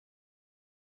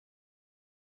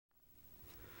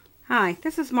Hi,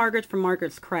 this is Margaret from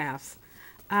Margaret's Crafts.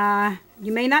 You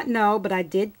may not know, but I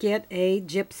did get a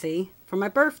Gypsy for my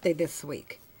birthday this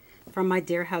week from my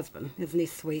dear husband. Isn't he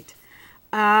sweet?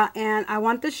 And I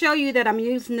want to show you that I'm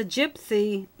using the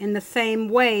Gypsy in the same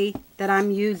way that I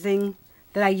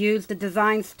use the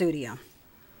Design Studio.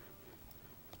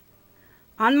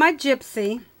 On my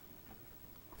Gypsy,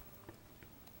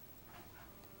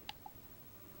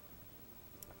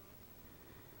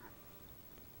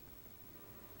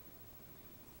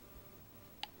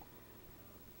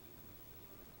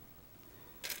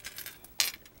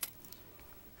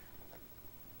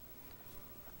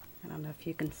 I don't know if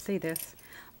you can see this.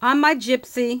 On my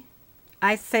Gypsy,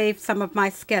 I saved some of my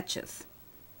sketches.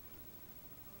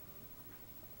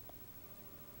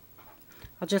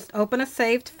 I'll just open a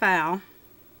saved file.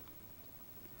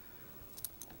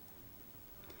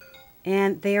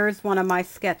 And there's one of my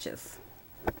sketches.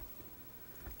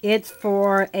 It's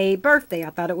for a birthday. I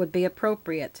thought it would be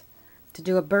appropriate to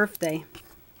do a birthday.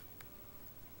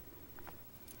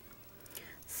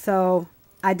 So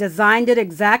I designed it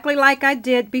exactly like I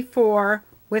did before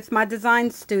with my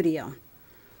Design Studio.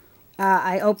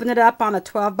 I opened it up on a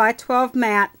 12 by 12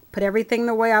 mat, put everything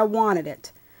the way I wanted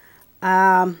it.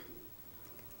 Then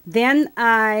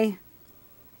I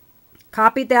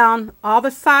copied down all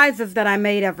the sizes that I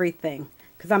made everything,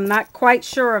 because I'm not quite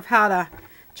sure of how to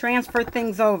transfer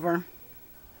things over.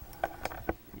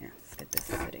 Here, let's get this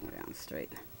sitting down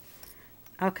straight.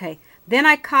 Okay, then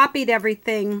I copied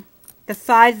everything, the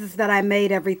sizes that I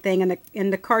made everything in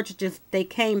the cartridges they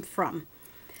came from.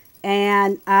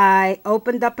 And I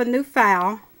opened up a new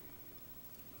file.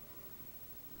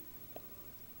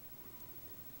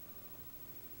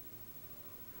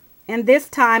 And this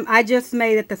time I just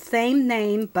made it the same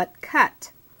name but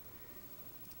cut.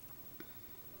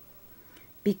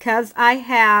 Because I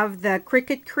have the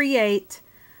Cricut Create,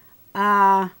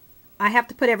 I have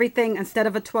to put everything, instead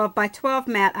of a 12 by 12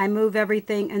 mat, I move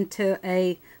everything into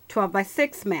a 12 by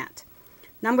 6 mat.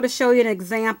 Now I'm going to show you an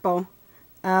example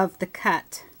of the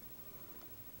cut.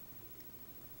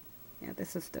 Yeah,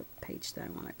 this is the page that I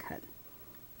want to cut.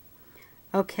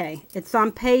 Okay, it's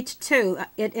on page 2.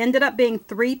 It ended up being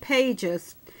 3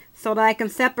 pages so that I can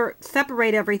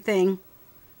separate everything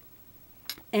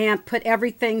and put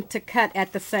everything to cut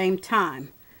at the same time.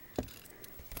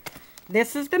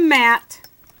 This is the mat.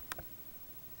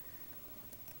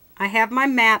 I have my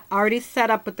mat already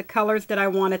set up with the colors that I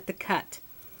wanted to cut.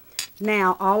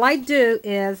 Now, all I do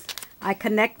is I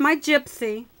connect my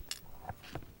Gypsy.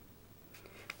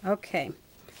 Okay,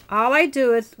 all I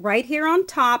do is right here on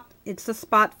top, it's the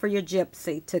spot for your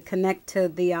Gypsy to connect to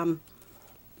the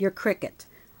your Cricut.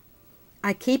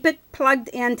 I keep it plugged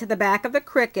into the back of the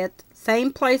Cricut,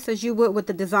 same place as you would with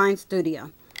the Design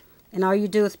Studio. And all you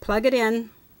do is plug it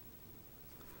in.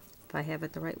 If I have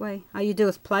it the right way, all you do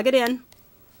is plug it in,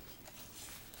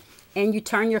 and you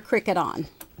turn your Cricut on.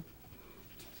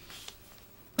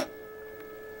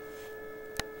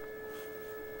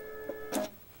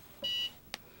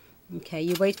 Okay,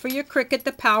 you wait for your Cricut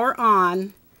to power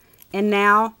on. And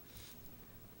now,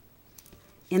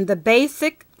 in the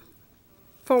basic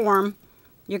form,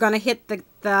 you're going to hit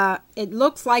it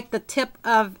looks like the tip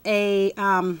of a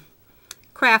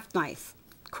craft knife.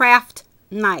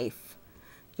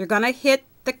 You're going to hit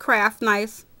the craft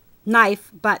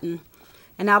knife button,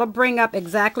 and that'll bring up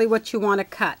exactly what you want to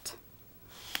cut.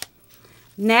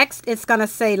 Next, it's going to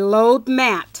say load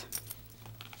mat.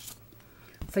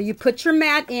 So you put your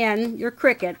mat in, your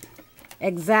Cricut,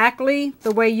 exactly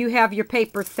the way you have your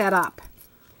paper set up.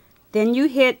 Then you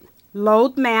hit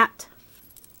load mat.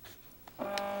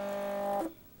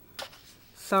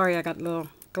 Sorry, I got a little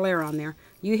glare on there.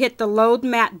 You hit the load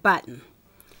mat button.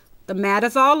 The mat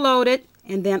is all loaded,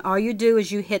 and then all you do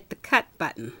is you hit the cut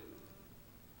button.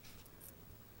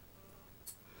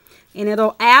 And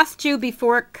it'll ask you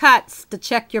before it cuts to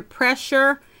check your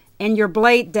pressure and your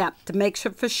blade depth to make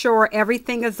sure for sure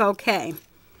everything is okay.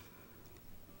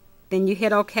 Then you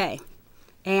hit OK,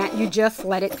 and you just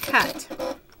let it cut.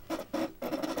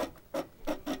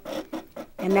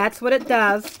 And that's what it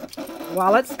does.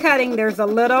 While it's cutting, there's a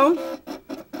little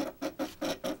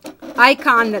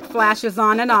icon that flashes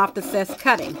on and off that says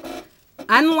cutting.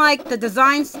 Unlike the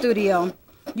Design Studio,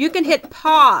 you can hit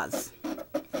pause.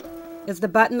 Is the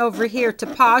button over here to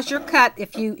pause your cut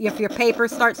if your paper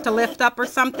starts to lift up or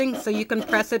something, so you can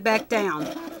press it back down.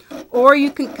 Or you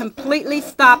can completely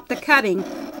stop the cutting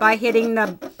by hitting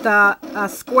the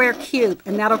square cube,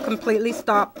 and that'll completely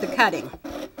stop the cutting.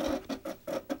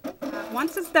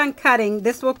 Once it's done cutting,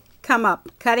 this will come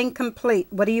up, cutting complete.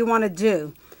 What do you want to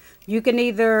do? You can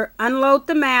either unload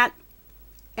the mat,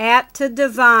 add to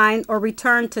design, or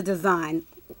return to design.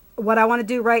 what I want to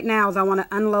do right now is I want to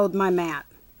unload my mat.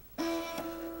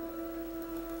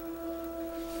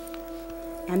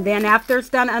 And then after it's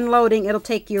done unloading, it'll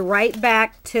take you right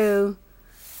back to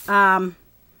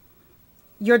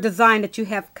your design that you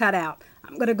have cut out.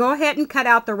 I'm going to go ahead and cut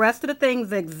out the rest of the things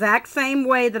the exact same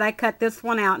way that I cut this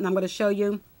one out. And I'm going to show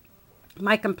you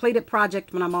my completed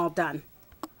project when I'm all done.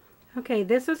 Okay,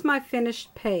 this is my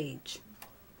finished page.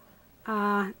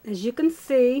 As you can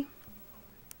see,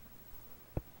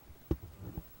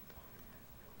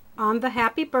 on the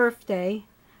happy birthday,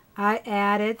 I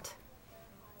added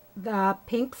the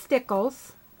pink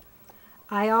stickles.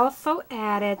 I also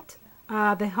added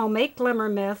the homemade glimmer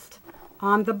mist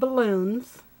on the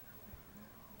balloons.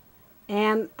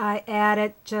 And I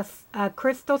added just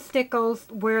crystal stickles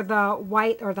where the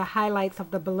white or the highlights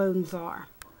of the balloons are.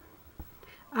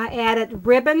 I added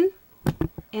ribbon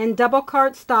and double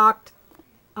cardstocked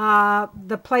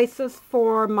the places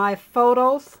for my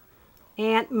photos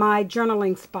and my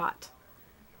journaling spot.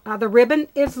 The ribbon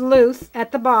is loose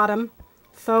at the bottom,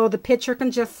 so the picture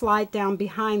can just slide down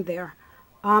behind there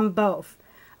on both.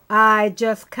 I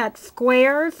just cut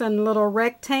squares and little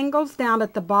rectangles down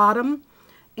at the bottom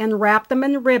and wrapped them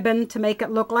in ribbon to make it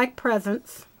look like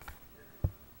presents.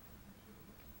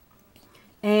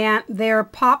 And they're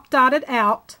pop dotted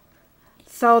out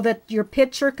so that your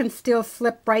picture can still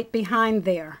slip right behind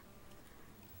there.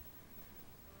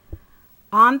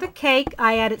 On the cake,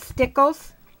 I added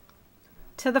stickles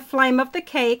to the flame of the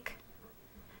cake,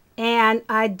 and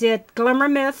I did glimmer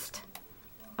mist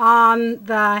on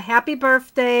the happy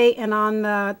birthday and on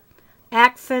the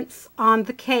accents on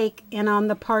the cake and on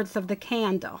the parts of the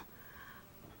candle.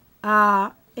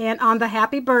 And on the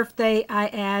happy birthday, I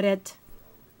added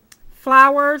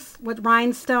flowers with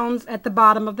rhinestones at the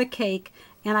bottom of the cake,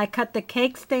 and I cut the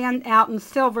cake stand out in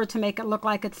silver to make it look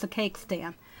like it's a cake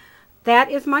stand.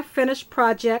 That is my finished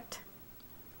project.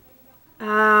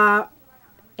 And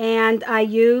I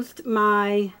used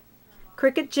my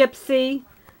Cricut Gypsy,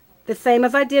 the same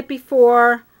as I did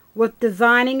before, with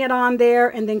designing it on there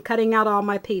and then cutting out all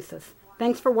my pieces.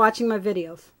 Thanks for watching my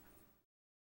videos.